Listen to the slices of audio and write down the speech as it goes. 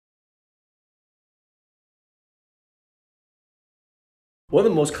One of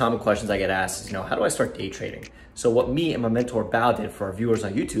the most common questions I get asked is, how do I start day trading? So what me and my mentor Bao did for our viewers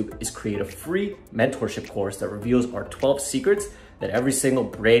on YouTube is create a free mentorship course that reveals our 12 secrets that every single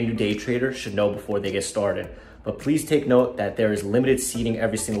brand new day trader should know before they get started. But please take note that there is limited seating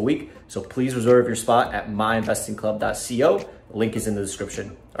every single week. So please reserve your spot at myinvestingclub.co. The link is in the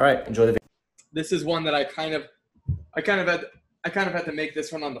description. All right, enjoy the video. This is one that I kind of had to make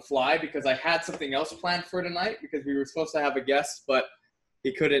this one on the fly because I had something else planned for tonight because we were supposed to have a guest, but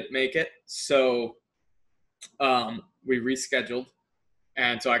he couldn't make it. So we rescheduled.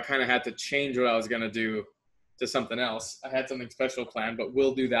 And so I kind of had to change what I was going to do to something else. I had something special planned, but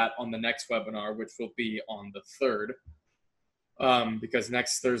we'll do that on the next webinar, which will be on the 3rd, because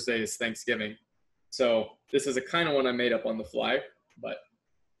next Thursday is Thanksgiving. So this is a kind of one I made up on the fly, but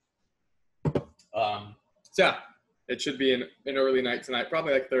so yeah, it should be an early night tonight,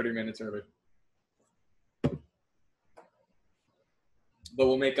 probably like 30 minutes early. But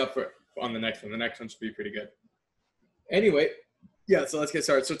we'll make up for it on the next one. The next one should be pretty good. Anyway, yeah, so let's get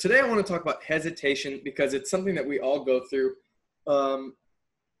started. So today I want to talk about hesitation because it's something that we all go through.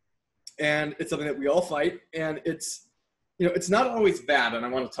 And it's something that we all fight. And it's, it's not always bad. And I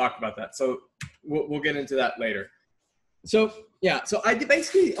want to talk about that. So we'll get into that later. So yeah, so I did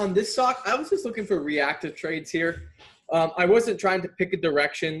basically on this stock, I was just looking for reactive trades here. I wasn't trying to pick a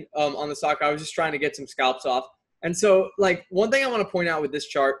direction on the stock. I was just trying to get some scalps off. And so, like, one thing I want to point out with this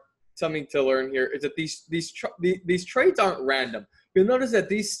chart, something to learn here, is that these trades aren't random. You'll notice that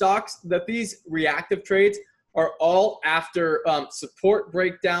these reactive trades are all after support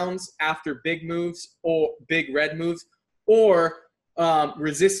breakdowns, after big moves or big red moves, or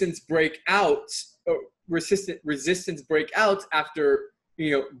resistance breakouts, or resistance breakouts after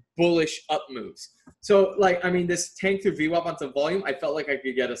bullish up moves. So, like, I mean, this tank through VWAP on some volume, I felt like I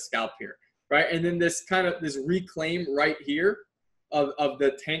could get a scalp here. Right, and then this reclaim right here of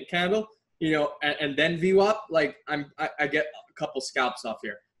the tank candle, and then VWAP, like I get a couple scalps off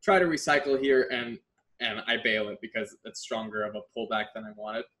here. Try to recycle here, and I bail it because it's stronger of a pullback than I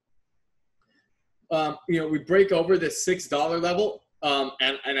wanted. We break over this $6 level,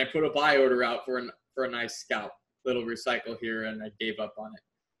 and I put a buy order out for a nice scalp, little recycle here, and I gave up on it.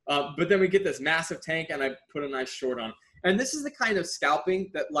 But then we get this massive tank, and I put a nice short on. And this is the kind of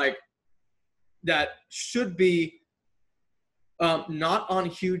scalping that should be not on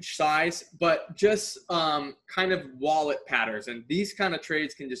huge size, but just kind of wallet patterns. And these kind of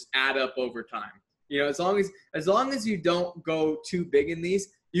trades can just add up over time. As long as you don't go too big in these,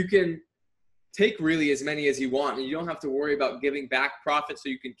 you can take really as many as you want. And you don't have to worry about giving back profit so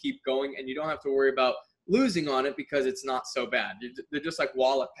you can keep going. And you don't have to worry about losing on it because it's not so bad. They're just like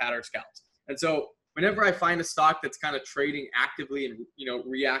wallet pattern scalps. And so whenever I find a stock that's kind of trading actively and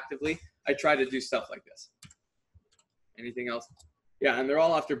reactively, I try to do stuff like this. Anything else? Yeah, and they're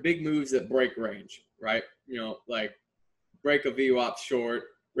all after big moves that break range, right? Like break a VWAP short,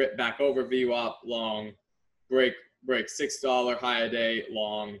 rip back over VWAP long, break $6 high a day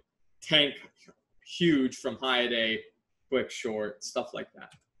long, tank huge from high a day, quick short, stuff like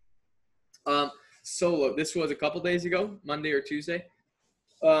that. Solo, this was a couple days ago, Monday or Tuesday.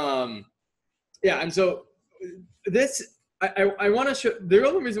 Yeah, and so this, I want to show, the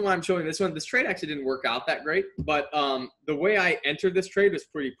only reason why I'm showing this one, this trade actually didn't work out that great, but the way I entered this trade was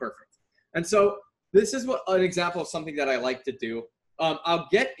pretty perfect. And so this is an example of something that I like to do. I'll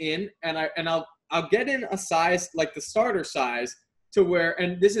get in and I'll get in a size, like the starter size, to where,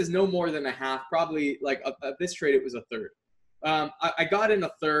 and this is no more than a half, probably like this trade, it was a third. I got in a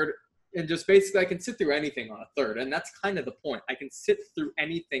third, and just basically I can sit through anything on a third. And that's kind of the point. I can sit through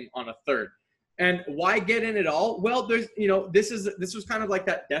anything on a third. And why get in at all? Well, there's, this was kind of like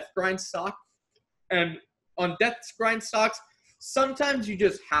that death grind stock. And on death grind stocks, sometimes you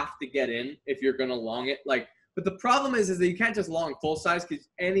just have to get in if you're going to long it. But the problem is that you can't just long full size because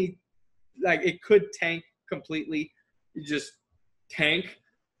it could tank completely. You just tank.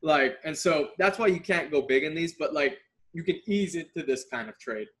 And so that's why you can't go big in these, but you can ease into this kind of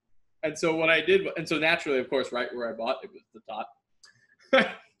trade. And so what I did, and so naturally, of course, right where I bought, it was the top.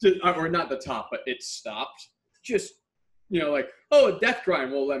 Or not the top, but it stopped. Just, oh, a death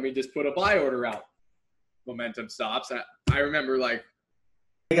grind. Well, let me just put a buy order out. Momentum stops. I remember Hey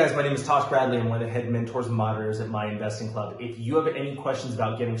guys, my name is Tosh Bradley. I'm one of the head mentors and moderators at My Investing Club. If you have any questions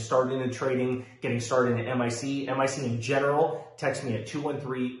about getting started in trading, getting started in MIC in general, text me at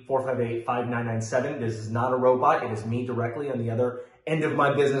 213-458-5997. This is not a robot. It is me directly on the other end of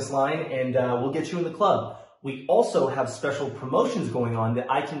my business line, and we'll get you in the club. We also have special promotions going on that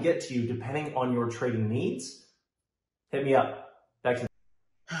I can get to you depending on your trading needs. Hit me up. Back to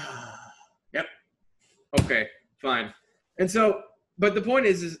Yep. Okay, fine. And so but the point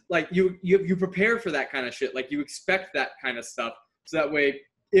is like you prepare for that kind of shit. Like you expect that kind of stuff. So that way,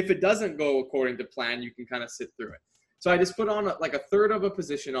 if it doesn't go according to plan, you can kind of sit through it. So I just put on like a third of a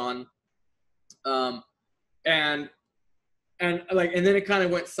position on, and then it kind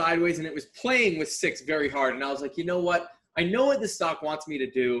of went sideways, and it was playing with 6 very hard. And I was like, you know what? I know what the stock wants me to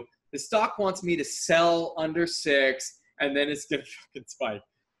do. The stock wants me to sell under 6, and then it's gonna fucking spike.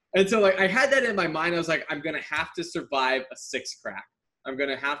 And so like I had that in my mind. I was like, I'm gonna have to survive a 6 crack. I'm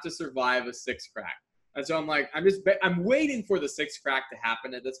gonna have to survive a 6 crack. And so I'm like, I'm waiting for the 6 crack to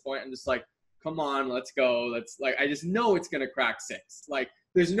happen at this point. I'm just like, come on, let's go. Let's like, I just know it's gonna crack 6. Like,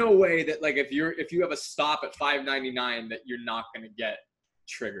 there's no way that like if you have a stop at 5.99 that you're not gonna get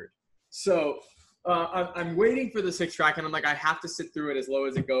triggered. So I'm waiting for the 6 crack, and I'm like, I have to sit through it as low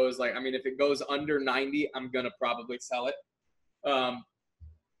as it goes. Like, I mean, if it goes under 90, I'm gonna probably sell it.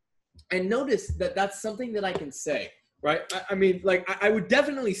 And notice that that's something that I can say, right? I mean, like, I would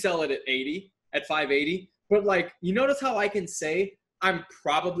definitely sell it at 80, at 580. But like, you notice how I can say I'm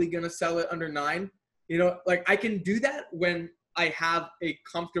probably gonna sell it under 9. You know, like I can do that when I have a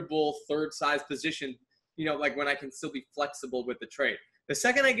comfortable third size position. You know, like when I can still be flexible with the trade. The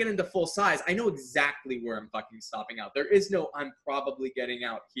second I get into full size, I know exactly where I'm fucking stopping out. There is no I'm probably getting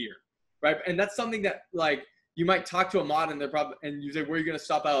out here, right? And that's something that like you might talk to a mod and they're probably, and you say, where are you going to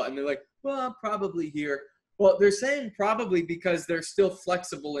stop out? And they're like, well, probably here. Well, they're saying probably because they're still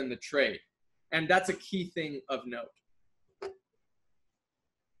flexible in the trade. And that's a key thing of note.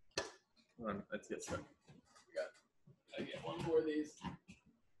 Hold on, let's get started. I get one more of these.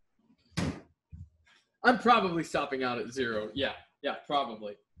 I'm probably stopping out at 0. Yeah,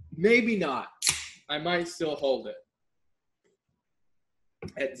 probably. Maybe not. I might still hold it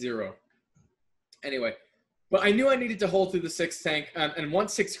at 0. Anyway, but I knew I needed to hold through the 6 tank, and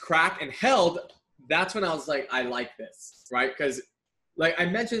once 6 cracked and held, that's when I was like, I like this, right? Because like I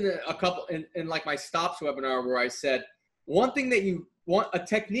mentioned a couple in like my stops webinar where I said one thing that you want, a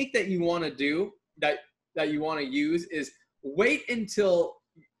technique that you want to do that you want to use is wait until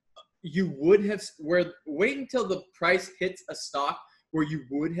you would have wait until the price hits a stock where you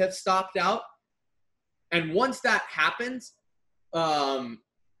would have stopped out, and once that happens,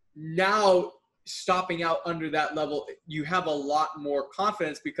 now stopping out under that level, you have a lot more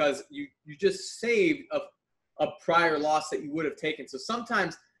confidence because you just saved a prior loss that you would have taken. So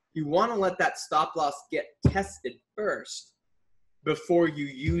sometimes you want to let that stop loss get tested first before you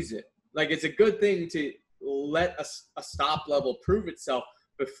use it. Like it's a good thing to let a stop level prove itself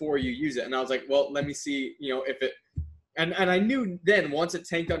before you use it. And I was like, well, let me see, you know, if it, and I knew then once it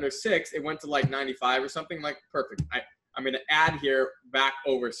tanked under 6, it went to like 95 or something. Like perfect. I'm going to add here back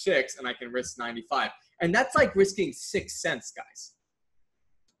over 6 and I can risk 95. And that's like risking 6 cents, guys.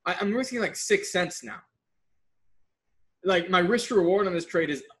 I'm risking like 6 cents now. Like my risk to reward on this trade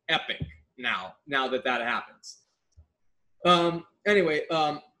is epic now that happens. Anyway,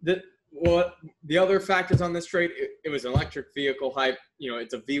 the other factors on this trade, it was an electric vehicle hype. You know,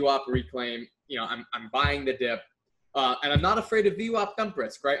 it's a VWAP reclaim. You know, I'm buying the dip. And I'm not afraid of VWAP dump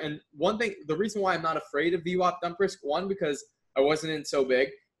risk, right? And one thing, the reason why I'm not afraid of VWAP dump risk, 1, because I wasn't in so big,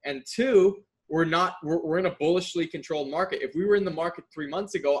 and 2, we're in a bullishly controlled market. If we were in the market 3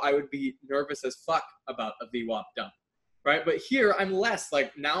 months ago, I would be nervous as fuck about a VWAP dump, right? But here I'm less.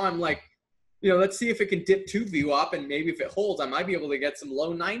 Like now I'm like, you know, let's see if it can dip to VWAP, and maybe if it holds, I might be able to get some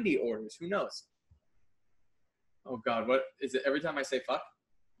low 90 orders. Who knows? Oh God, what is it? Every time I say fuck?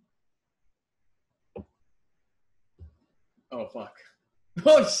 Oh, fuck.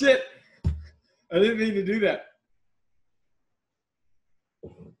 Oh, shit. I didn't mean to do that.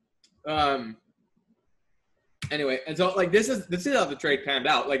 Anyway, and so, like, this is how the trade panned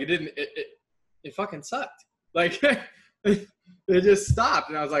out. Like, it fucking sucked. Like, it just stopped.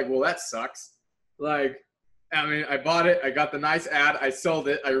 And I was like, well, that sucks. Like, I mean, I bought it. I got the nice ad. I sold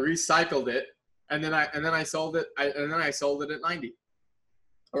it. I recycled it. And then I sold it. And then I sold it at 90.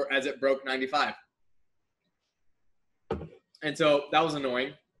 Or as it broke 95. And so that was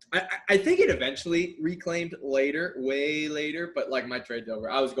annoying. I think it eventually reclaimed later, way later, but like my trade's over.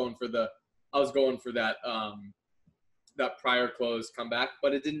 I was going for that that prior close comeback,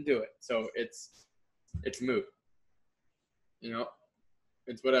 but it didn't do it. So it's moot. You know,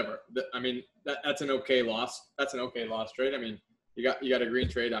 it's whatever. I mean, that's an okay loss. That's an okay loss trade. I mean, you got a green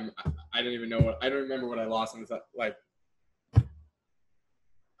trade. I don't even know I don't remember what I lost on this. Like,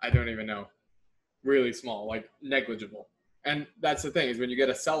 I don't even know. Really small, like negligible. And that's the thing, is when you get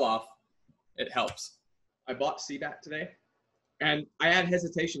a sell-off, it helps. I bought CBAT today, and I had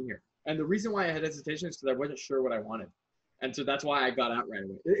hesitation here. And the reason why I had hesitation is because I wasn't sure what I wanted. And so that's why I got out right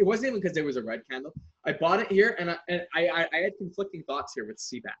away. It wasn't even because there was a red candle. I bought it here, and I had conflicting thoughts here with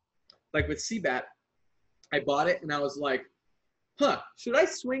CBAT. Like with CBAT, I bought it, and I was like, should I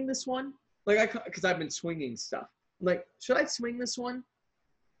swing this one? Like, because I've been swinging stuff. I'm like, should I swing this one?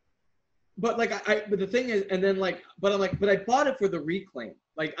 But like, but the thing is, and then like, but I'm like, but I bought it for the reclaim.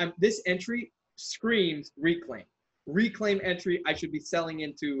 Like, this entry screams reclaim. Reclaim entry, I should be selling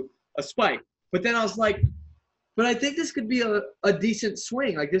into a spike. But then I was like, but I think this could be a decent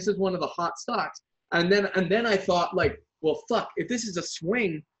swing. Like, this is one of the hot stocks. And then I thought, like, well, fuck, if this is a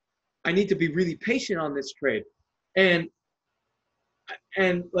swing, I need to be really patient on this trade. And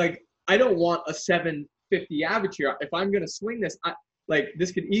like, I don't want a 750 average here. If I'm going to swing this, like,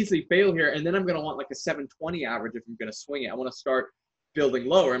 this could easily fail here. And then I'm going to want like a 720 average if I'm going to swing it. I want to start building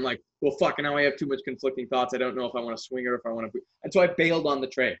lower. I'm like, well, fuck, and now I have too much conflicting thoughts. I don't know if I want to swing it or if I want to. And so I bailed on the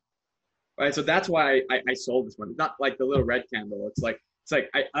trade. Right. So that's why I sold this one. It's not like the little red candle. It's like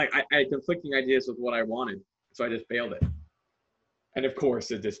I had conflicting ideas with what I wanted. So I just bailed it. And of course,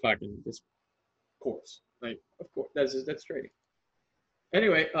 this course. Like, of course, that's trading.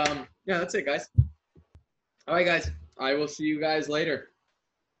 Anyway, yeah, that's it, guys. All right, guys. I will see you guys later.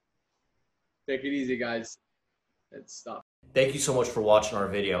 Take it easy, guys. Let's stop. Thank you so much for watching our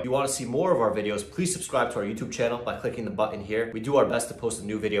video. If you want to see more of our videos, please subscribe to our YouTube channel by clicking the button here. We do our best to post a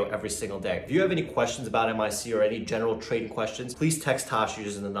new video every single day. If you have any questions about MIC or any general trading questions, please text Tosh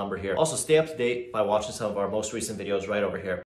using the number here. Also, stay up to date by watching some of our most recent videos right over here.